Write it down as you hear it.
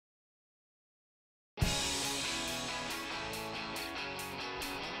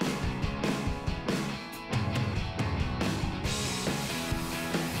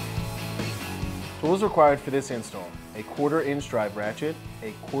Tools required for this install: a 1/4 inch drive ratchet,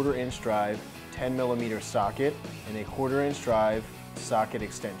 a 1/4 inch drive 10mm socket, and a 1/4 inch drive socket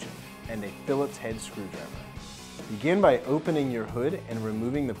extension, and a Phillips head screwdriver. Begin by opening your hood and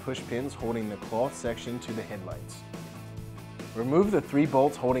removing the push pins holding the cloth section to the headlights. Remove the 3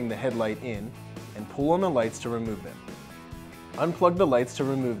 bolts holding the headlight in and pull on the lights to remove them. Unplug the lights to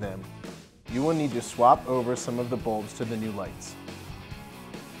remove them. You will need to swap over some of the bulbs to the new lights.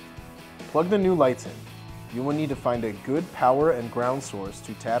 Plug the new lights in. You will need to find a good power and ground source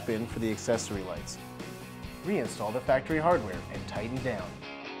to tap in for the accessory lights. Reinstall the factory hardware and tighten down.